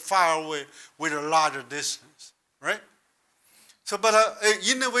particles far away with a larger distance, right? So, but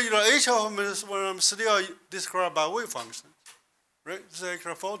individual each of them is still described by wave function, right? This is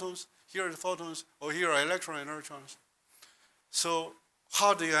actually photons, here are the photons, or here are electrons and neutrons. So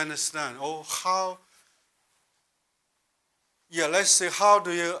how do you understand, or how, yeah, let's say, how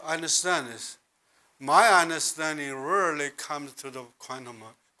do you understand this? My understanding really comes to the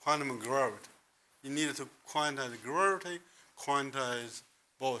quantum gravity. You need to quantize gravity, quantize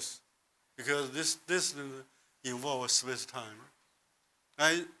both, because this involves space-time.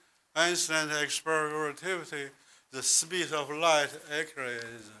 Einstein's experimental relativity, the speed of light actually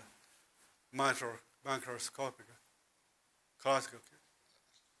is microscopic, classical case.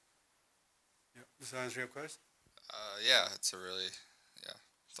 Yeah, does that answer your question? Yeah, it's a really,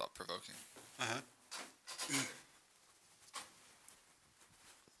 thought-provoking.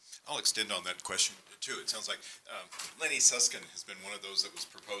 I'll extend on that question too. It sounds like Lenny Susskind has been one of those that was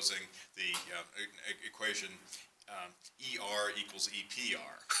proposing the equation ER equals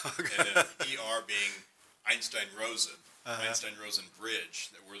EPR, Okay. and then ER being Einstein-Rosen, Einstein-Rosen bridge,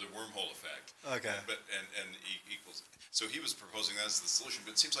 that were the wormhole effect. Okay. And equals. So he was proposing that as the solution.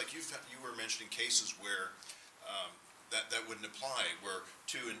 But it seems like you were mentioning cases where that wouldn't apply, where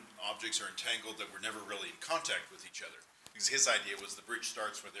two objects are entangled that were never really in contact with each other. Because his idea was the bridge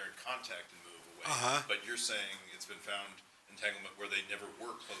starts where they're in contact and move away. But you're saying it's been found entanglement where they never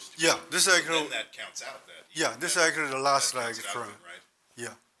were close to each other. This actually. Then that counts out that. Yeah, this is actually the last that like counts it out from. then, right?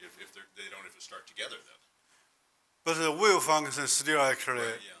 Yeah. If they don't have to start together then. But the wave functions still actually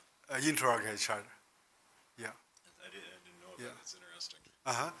Right, yeah. interact with each other. Yeah. I didn't know that. Yeah. It's interesting.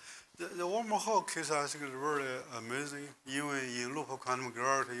 The wormhole case I think is really amazing. Even in loop of quantum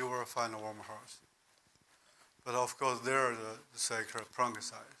gravity, you will find wormholes. But of course, there the sacred Planck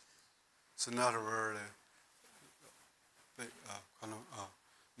size. It's not a very big quantum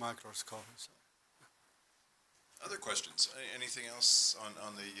microscopic size. Other questions? Anything else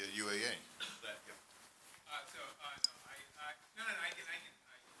on the UAA? I can.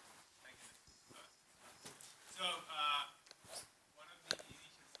 So, one of the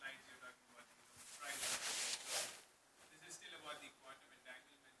initial slides you're talking about the Friday. This is still about the quantum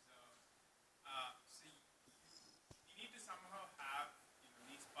entanglement. So you need to somehow have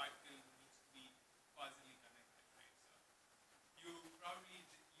these particles need to be causally connected, right? So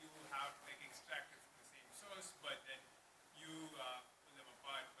you have like extracted from the same source, but then you pull them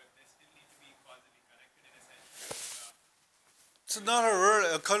apart, but they still need to be causally connected in a sense. It's not a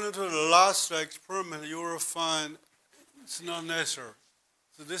really, according to the last experiment, you will find it's not necessary.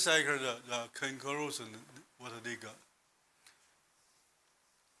 So this is actually the conclusion, what they got.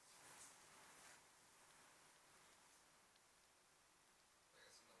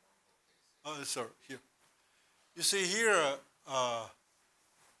 Oh, sorry, here. You see here,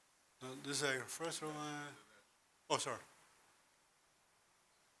 this is the first one. Oh, sorry.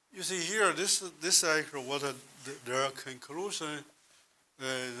 You see here, this actually what their conclusion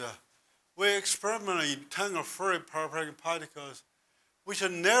is. We experiment in tangle-free particles, which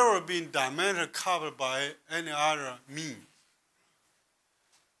have never been dimensionally covered by any other mean.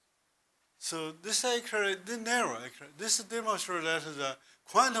 So this actually, this demonstrates that the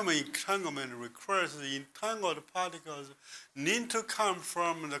quantum entanglement requires the entangled particles need to come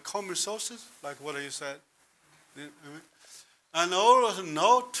from the common sources, like what you said. And also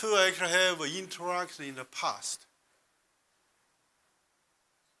not to actually have interaction in the past.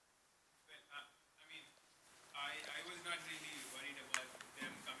 Well, I mean, I was not really worried about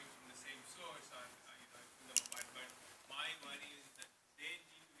them coming from the same source or them apart, but my worry is that they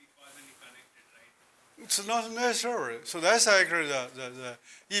need to be causally connected, right? It's not necessary. So that's actually the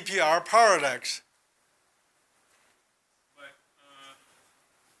EPR paradox. But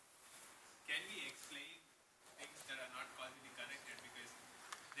can we explain things that are not causally connected? Because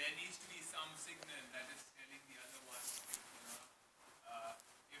there needs to be some signal that is telling the other one,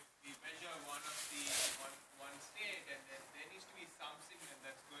 if we measure one state, and then there needs to be some signal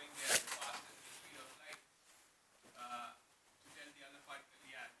that's going there as fast as the speed of light to tell the other particle,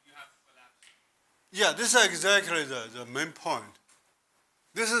 yeah, you have to collapse. Yeah, this is exactly the main point.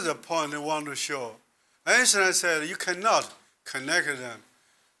 This is the point they want to show. Einstein said you cannot connect them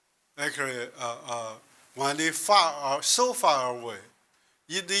actually when they are so far away.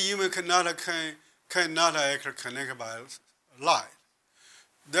 They even cannot actually connect by light.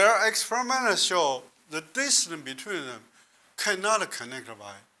 Their experiments show the distance between them cannot connect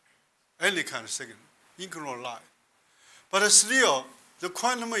by any kind of signal, including light. But still, the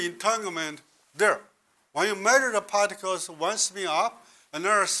quantum entanglement there. When you measure the particles, one spin up,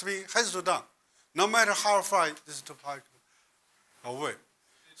 another spin has to down, no matter how far these two particles away.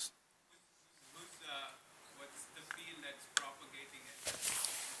 What's the field that's propagating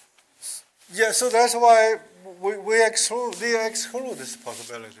it? Yeah, so that's why they exclude this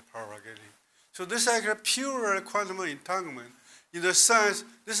possibility of propagating. So this is actually pure quantum entanglement. In the sense,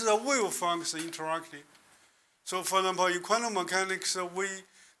 this is a wave function interacting. So for example, in quantum mechanics, we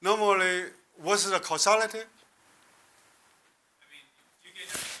normally, what's the causality? I mean, you can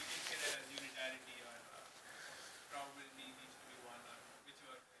say that as unitarity or probability needs to be one or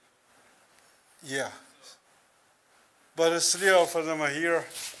whichever. Yeah. But still, for example, here,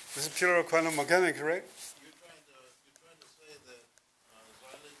 this is pure quantum mechanics, right? You're trying to say that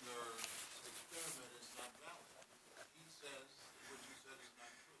Zeilinger's experiment is not valid. He says what you said is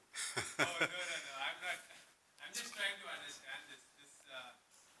not true. Oh, no, I'm not. I'm just trying to understand this.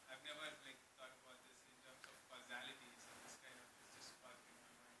 I've never thought about this in terms of causality, so this kind of is just sparking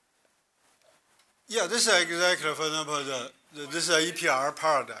my mind. Yeah, this is exactly, for example, this is an EPR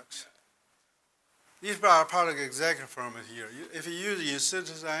paradox. EPR paradox exactly from it here. If you use in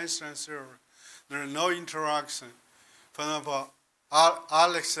synthesis Einstein theory, there is no interaction. For example,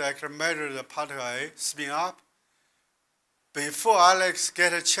 Alex actually measured the particle A spin up. Before Alex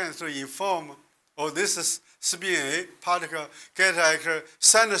get a chance to inform, oh, this is spin A, particle get actually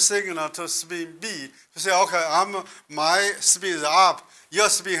send a signal to spin B to say, okay, my spin is up, your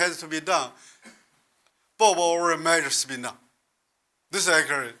spin has to be down. Bob already measured spin down. This is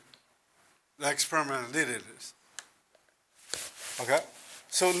actually the experiment did this. Okay?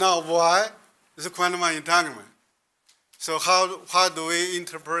 So now why is quantum entanglement? So how do we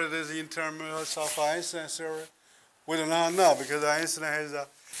interpret this in terms of Einstein theory? We do not know because Einstein has a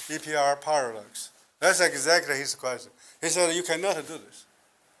EPR paradox. That's exactly his question. He said you cannot do this.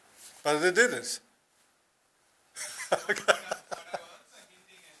 But they did this. What I was also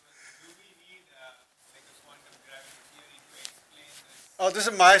hinting at was, do we need a quantum gravity theory to explain this? Oh, this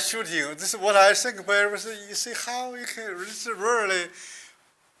is my shooting. This is what I think. But you see how you can really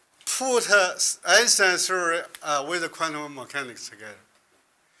put Einstein theory with the quantum mechanics together.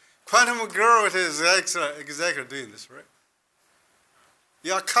 Quantum gravity is exactly doing this, right?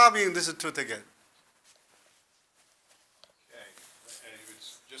 You are copying these two together. Okay, and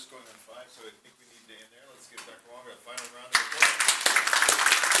it's just going on 5, so I think we need to end there. Let's give Dr. Wang a final round of applause.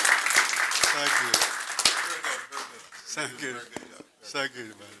 Thank you. Very good, very good. Thank you. Very good job. Thank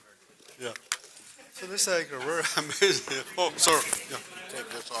you, man. Yeah. So this is like a very amazing. Oh, sorry. Yeah. Take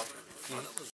this off.